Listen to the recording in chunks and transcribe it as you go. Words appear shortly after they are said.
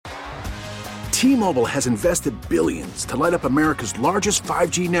T-Mobile has invested billions to light up America's largest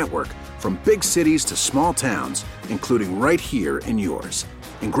 5G network, from big cities to small towns, including right here in yours.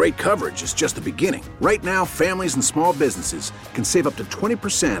 And great coverage is just the beginning. Right now, families and small businesses can save up to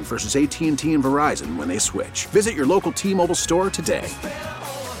 20% versus AT&T and Verizon when they switch. Visit your local T-Mobile store today.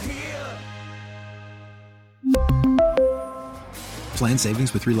 Plan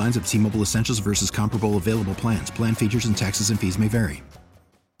savings with 3 lines of T-Mobile Essentials versus comparable available plans. Plan features and taxes and fees may vary.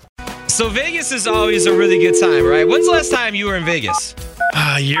 So Vegas is always a really good time, right? When's the last time you were in Vegas?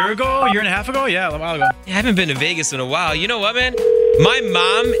 A year and a half ago? Yeah, a while ago. I haven't been to Vegas in a while. You know what, man? My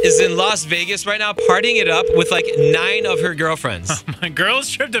mom is in Las Vegas right now, partying it up with like 9 of her girlfriends. My girls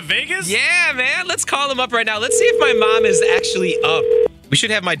trip to Vegas? Yeah, man. Let's call them up right now. Let's see if my mom is actually up. We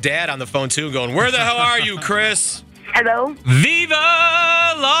should have my dad on the phone, too, going, "Where the hell are you, Chris?" Hello? Viva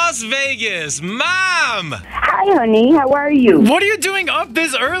Las Vegas. Mom! Hi, honey. How are you? What are you doing up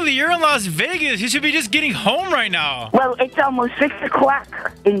this early? You're in Las Vegas. You should be just getting home right now. Well, it's almost 6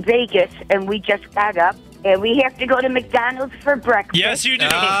 o'clock in Vegas, and we just got up, and we have to go to McDonald's for breakfast. Yes, you do. You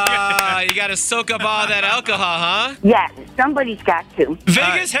got to soak up all that alcohol, huh? Yeah, somebody's got to.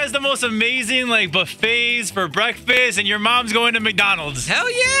 Vegas has the most amazing buffets for breakfast, and your mom's going to McDonald's.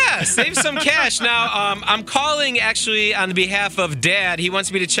 Hell yeah! Save some cash. Now, I'm calling actually on behalf of Dad. He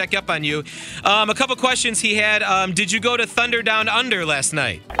wants me to check up on you. A couple questions he had. Did you go to Thunder Down Under last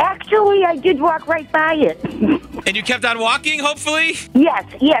night? Actually, I did walk right by it. And you kept on walking, hopefully? Yes,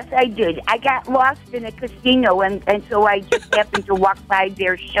 I did. I got lost in a casino, and so I just happened to walk by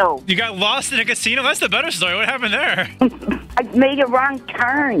their show. You got lost in a casino? That's the better story. What happened there? I made a wrong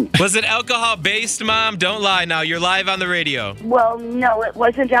turn. Was it alcohol-based, Mom? Don't lie now. You're live on the radio. Well, no, it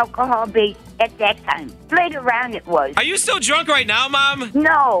wasn't alcohol-based at that time. Later on, it was. Are you still drunk right now, Mom?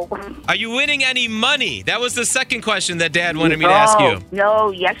 No. Are you winning any money? That was the second question that Dad wanted me to ask you.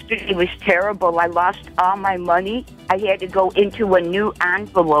 No, yesterday was terrible. I lost all my money. I had to go into a new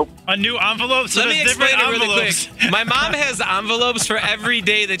envelope. A new envelope? So Let me explain it really envelopes. quick. My mom has envelopes for every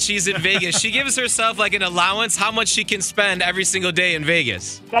day that she's in Vegas. She gives herself like an allowance how much she can spend every single day in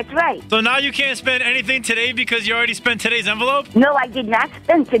Vegas. That's right. So now you can't spend anything today because you already spent today's envelope? No, I did not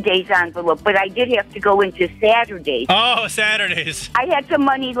spend today's envelope, but I did have to go into Saturday. Oh, Saturdays. I had some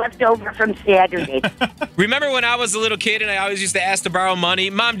money left over from Saturday. Remember when I was a little kid and I always used to ask to borrow money?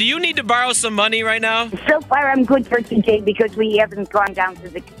 Mom, do you need to borrow some money right now? So far, I'm good for today because we haven't gone down to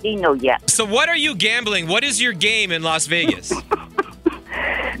the casino yet. So what are you gambling? What is your game in Las Vegas?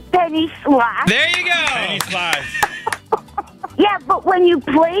 Penny slots. There you go. Penny slots. Yeah, but when you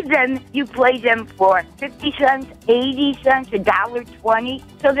play them for 50 cents, 80 cents, $1.20.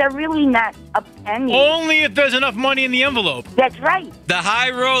 So they're really not a penny. Only if there's enough money in the envelope. That's right. The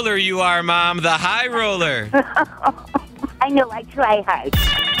high roller you are, Mom. The high roller. I know, I try hard.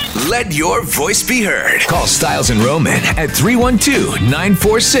 Let your voice be heard. Call Styles and Roman at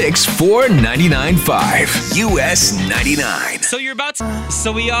 312-946-4995. US 99. So you're about to...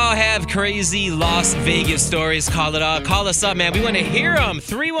 So we all have crazy Las Vegas stories. Call us up, man. We want to hear them.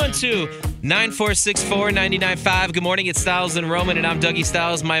 312-946-4995. Good morning. It's Styles and Roman, and I'm Dougie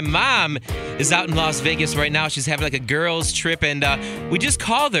Styles. My mom is out in Las Vegas right now. She's having like a girls' trip, and we just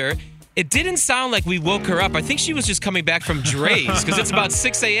called her. It didn't sound like we woke her up. I think she was just coming back from Dre's because it's about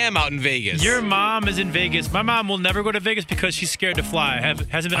 6 a.m. out in Vegas. Your mom is in Vegas. My mom will never go to Vegas because she's scared to fly.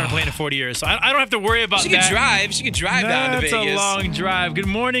 Hasn't been on a plane in 40 years. So I don't have to worry about that. She could drive down to Vegas. That's a long drive. Good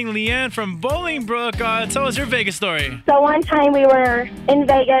morning, Leanne from Bolingbrook. Tell us your Vegas story. So one time we were in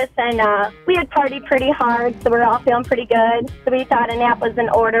Vegas and we had partied pretty hard, so we were all feeling pretty good. So we thought a nap was in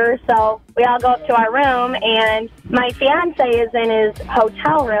order. So we all go up to our room, and my fiance is in his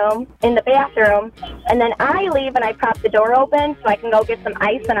hotel room in the bathroom, and then I leave and I prop the door open so I can go get some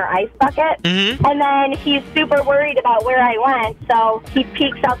ice in our ice bucket. Mm-hmm. And then he's super worried about where I went, so he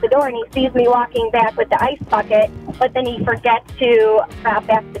peeks out the door and he sees me walking back with the ice bucket, but then he forgets to prop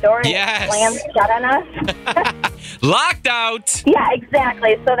back the door and it slams shut on us. Locked out. Yeah,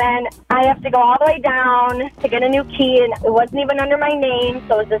 exactly. So then I have to go all the way down to get a new key, and it wasn't even under my name,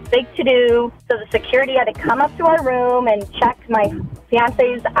 so it was this big to-do. So the security had to come up to our room and check my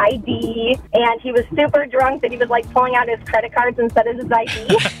fiance's ID, and he was super drunk that he was like pulling out his credit cards instead of his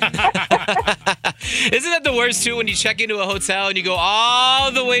ID. Isn't that the worst too when you check into a hotel and you go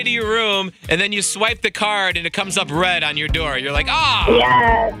all the way to your room and then you swipe the card and it comes up red on your door? You're like, ah! Oh.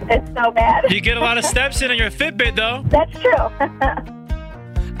 Yes, it's so bad. You get a lot of steps in on your Fitbit though. That's true.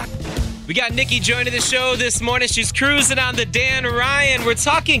 We got Nikki joining the show this morning. She's cruising on the Dan Ryan. We're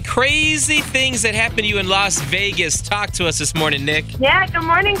talking crazy things that happened to you in Las Vegas. Talk to us this morning, Nick. Yeah, good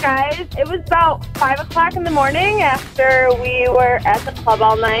morning, guys. It was about 5 o'clock in the morning after we were at the club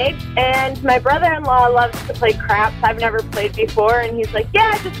all night, and my brother-in-law loves to play craps. I've never played before, and he's like,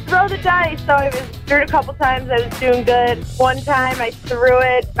 yeah, just throw the dice. So I threw it a couple times. I was doing good. One time I threw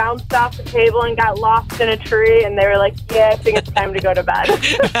it, bounced off the table, and got lost in a tree, and they were like, yeah, I think it's time to go to bed.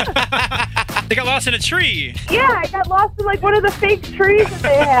 They got lost in a tree. Yeah, I got lost in like one of the fake trees that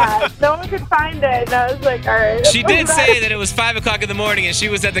they had. No one could find it, and I was like, all right. She did say that it was 5 o'clock in the morning and she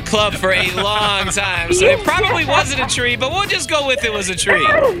was at the club for a long time. So it probably wasn't a tree, but we'll just go with it was a tree.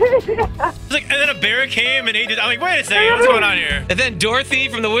 It's like, and then a bear came and ate it. I'm like, wait a second, what's going on here? And then Dorothy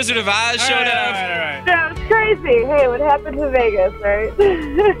from The Wizard of Oz showed up. All right. Yeah, it was crazy. Hey, what happened to Vegas,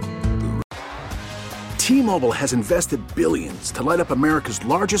 right? T-Mobile has invested billions to light up America's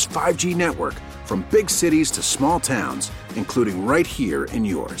largest 5G network, from big cities to small towns, including right here in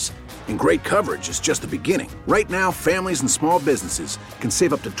yours. And great coverage is just the beginning. Right now, families and small businesses can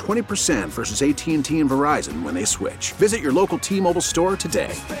save up to 20% versus AT&T and Verizon when they switch. Visit your local T-Mobile store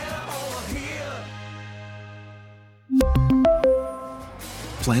today.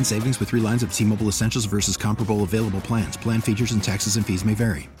 Plan savings with 3 lines of T-Mobile Essentials versus comparable available plans. Plan features and taxes and fees may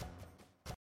vary.